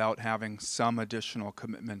without having some additional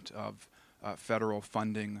commitment of federal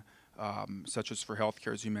funding, such as for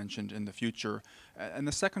healthcare, as you mentioned, in the future. And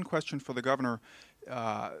the second question for the governor.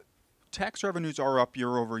 Tax revenues are up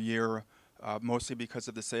year over year, mostly because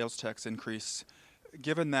of the sales tax increase.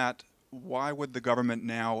 Given that, why would the government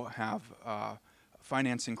now have a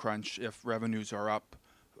financing crunch if revenues are up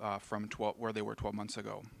from where they were 12 months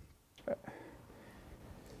ago? I'm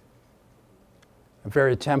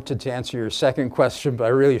very tempted to answer your second question, but I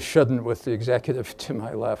really shouldn't with the executive to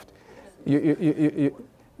my left.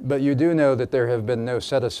 But you do know that there have been no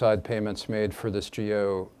set-aside payments made for this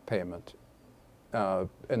GO payment.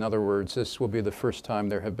 In other words, this will be the first time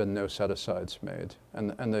there have been no set-asides made,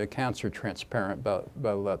 and the accounts are transparent. But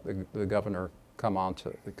let the governor come on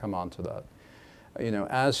to that. You know,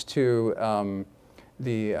 as to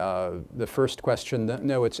the first question,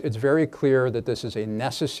 no, it's very clear that this is a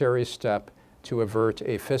necessary step to avert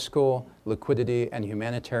a fiscal, liquidity, and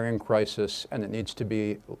humanitarian crisis, and it needs to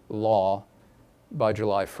be law by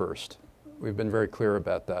July 1st. We've been very clear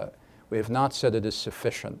about that. We have not said it is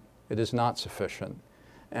sufficient. It is not sufficient.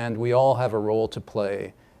 And we all have a role to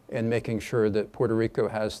play in making sure that Puerto Rico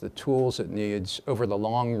has the tools it needs over the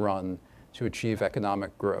long run to achieve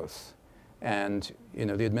economic growth. And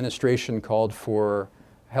the administration called for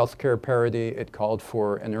healthcare parity, it called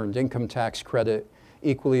for an earned income tax credit.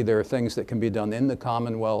 Equally, there are things that can be done in the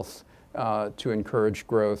Commonwealth to encourage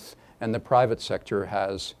growth, and the private sector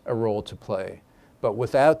has a role to play. But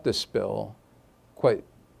without this bill, quite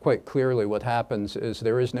clearly what happens is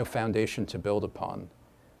there is no foundation to build upon.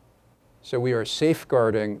 So we are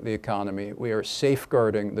safeguarding the economy, we are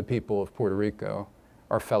safeguarding the people of Puerto Rico,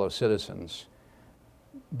 our fellow citizens.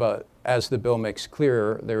 But as the bill makes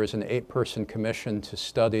clear, there is an 8-person commission to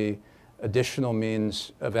study additional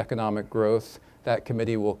means of economic growth. That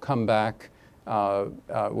committee will come back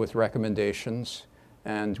with recommendations,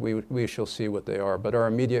 and we shall see what they are. But our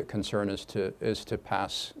immediate concern is to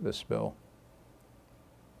pass this bill.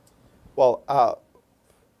 Well,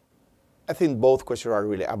 I think both questions are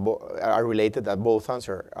related, that both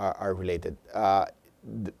answers are related.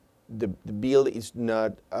 The bill is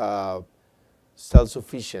not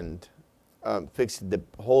self-sufficient, fixing the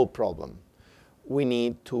whole problem. We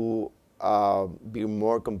need to be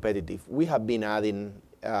more competitive. We have been adding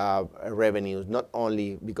revenues, not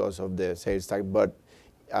only because of the sales tax, but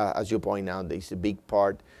as you point out, there's a big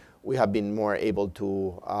part. We have been more able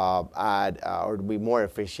to add or be more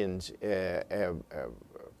efficient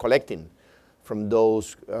collecting from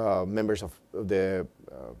those members of the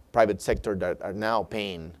private sector that are now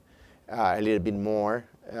paying a little bit more.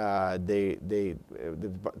 The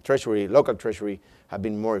treasury, local treasury, have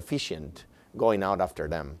been more efficient going out after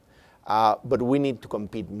them. But we need to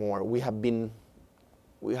compete more. We have been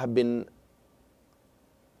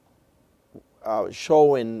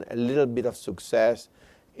showing a little bit of success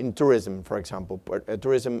in tourism, for example.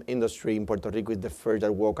 Tourism industry in Puerto Rico is the first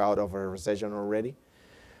that walked out of a recession already.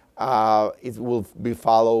 It will be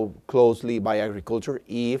followed closely by agriculture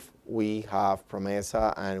if we have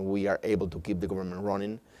PROMESA and we are able to keep the government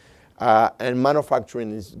running. And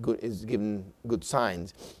manufacturing is giving good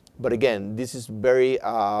signs. But again, this is very,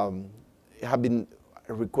 have been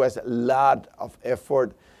request a lot of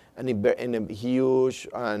effort and a huge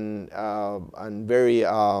and very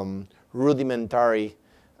rudimentary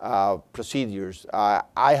procedures.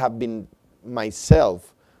 I have been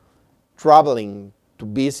myself traveling to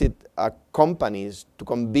visit companies to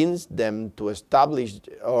convince them to establish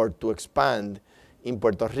or to expand in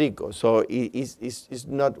Puerto Rico. So it's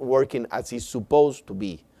not working as it's supposed to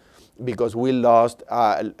be because we lost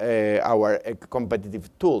our competitive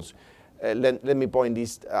tools. Let me point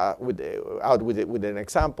this out with an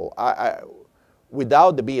example.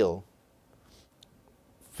 Without the bill,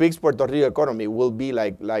 fixed Puerto Rico economy will be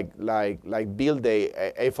like build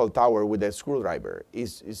the Eiffel Tower with a screwdriver.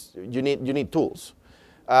 You need tools.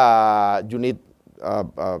 You need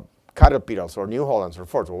Caterpillars or New Hollands or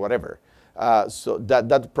Fords or whatever. So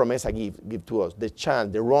that PROMESA give to us the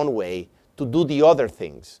chance, the runway to do the other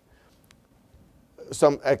things.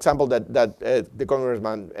 Some example that the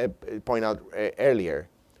congressman pointed out earlier,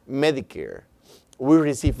 Medicare, we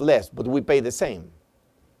receive less, but we pay the same.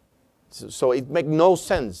 So it makes no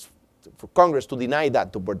sense for Congress to deny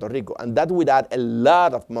that to Puerto Rico, and that would add a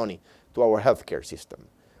lot of money to our healthcare system.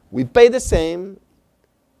 We pay the same,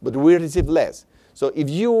 but we receive less. So if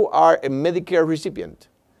you are a Medicare recipient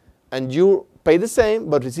and you pay the same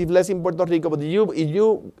but receive less in Puerto Rico, but if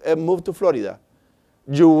you move to Florida,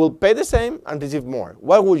 you will pay the same and receive more.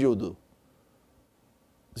 What would you do?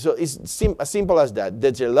 So it's as simple as that.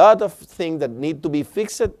 There's a lot of things that need to be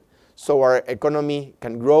fixed so our economy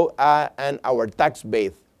can grow and our tax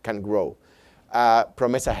base can grow.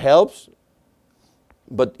 PROMESA helps,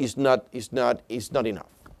 but it's not enough.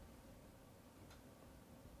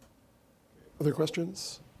 Other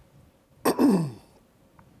questions?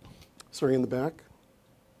 Starting in the back.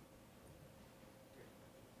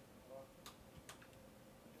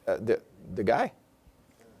 The guy.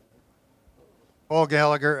 Paul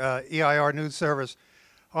Gallagher, EIR News Service.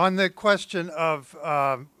 On the question of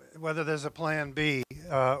whether there's a plan B,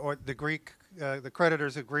 or the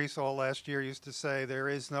creditors of Greece all last year used to say there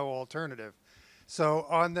is no alternative. So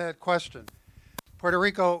on that question, Puerto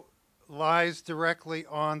Rico lies directly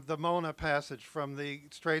on the Mona Passage from the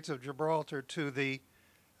Straits of Gibraltar to the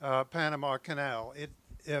Panama Canal.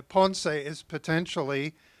 Ponce is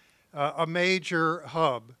potentially a major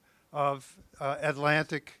hub of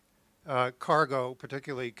Atlantic cargo,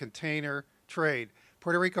 particularly container trade.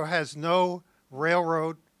 Puerto Rico has no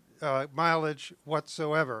railroad mileage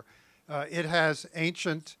whatsoever. It has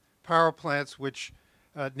ancient power plants which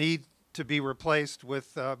need to be replaced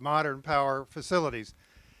with modern power facilities.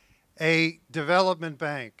 A development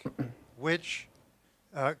bank which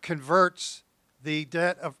converts the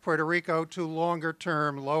debt of Puerto Rico to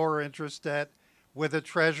longer-term, lower-interest debt with a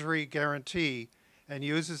Treasury guarantee, and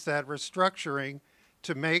uses that restructuring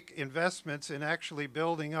to make investments in actually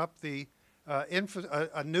building up the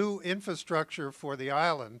a new infrastructure for the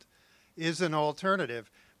island, is an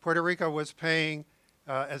alternative. Puerto Rico was paying,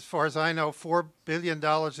 as far as I know, $4 billion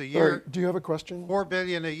a year. Sorry, do you have a question? $4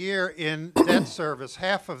 billion a year in debt service.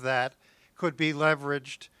 Half of that could be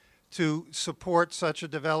leveraged to support such a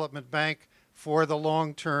development bank for the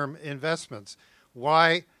long-term investments.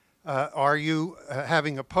 Why are you,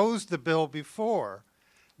 having opposed the bill before,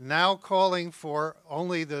 now calling for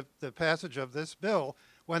only the passage of this bill,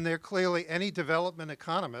 when there clearly any development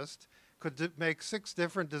economist could make 6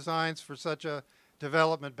 different designs for such a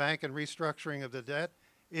development bank and restructuring of the debt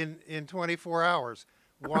in 24 hours?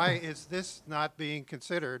 Why is this not being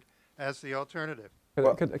considered as the alternative?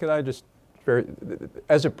 Could I just,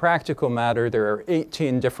 as a practical matter, there are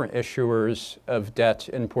 18 different issuers of debt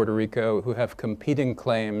in Puerto Rico who have competing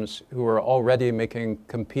claims, who are already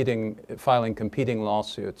filing competing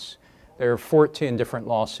lawsuits. There are 14 different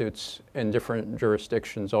lawsuits in different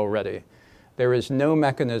jurisdictions already. There is no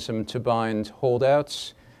mechanism to bind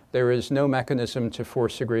holdouts. There is no mechanism to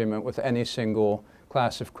force agreement with any single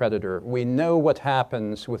class of creditor. We know what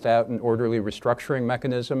happens without an orderly restructuring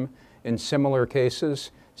mechanism in similar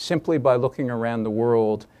cases. Simply by looking around the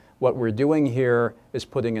world, what we're doing here is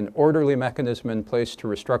putting an orderly mechanism in place to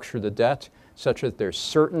restructure the debt such that there's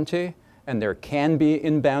certainty and there can be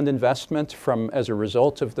inbound investment as a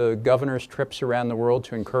result of the governor's trips around the world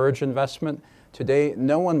to encourage investment. Today,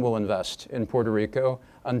 no one will invest in Puerto Rico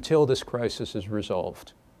until this crisis is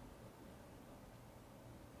resolved.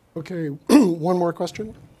 Okay, one more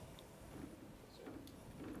question.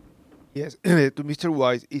 Yes, to Mr.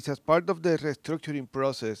 Weiss, it's as part of the restructuring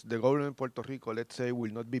process, the government of Puerto Rico, let's say,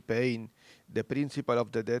 will not be paying the principal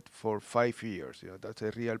of the debt for 5 years. You know, that's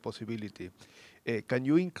a real possibility. Can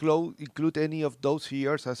you include any of those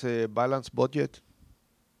years as a balanced budget?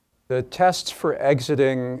 The tests for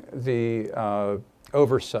exiting the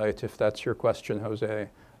oversight, if that's your question, Jose,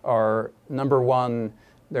 are number one,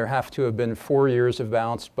 there have to have been 4 years of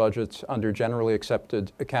balanced budgets under generally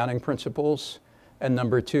accepted accounting principles. And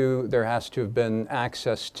number two, there has to have been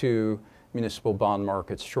access to municipal bond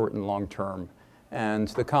markets, short and long term. And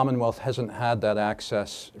the Commonwealth hasn't had that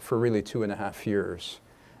access for really 2.5 years.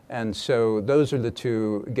 And so those are the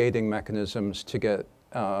 2 gating mechanisms to get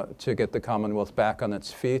the Commonwealth back on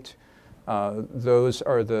its feet. Those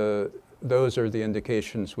are the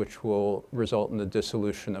indications which will result in the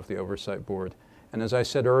dissolution of the Oversight Board. And as I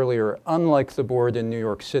said earlier, unlike the board in New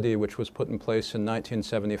York City, which was put in place in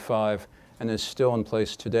 1975 and is still in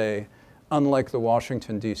place today, unlike the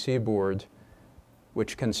Washington, D.C. board,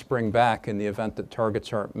 which can spring back in the event that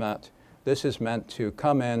targets aren't met, this is meant to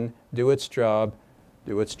come in, do its job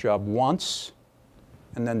once,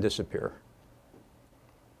 and then disappear.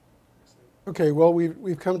 Okay, well,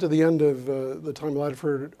 we've come to the end of the time allotted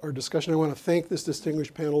for our discussion. I want to thank this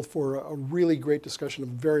distinguished panel for a really great discussion of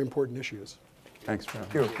very important issues. Thanks, John.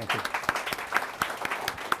 Thank you.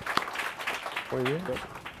 Muy bien.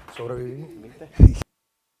 Sobrevivimos.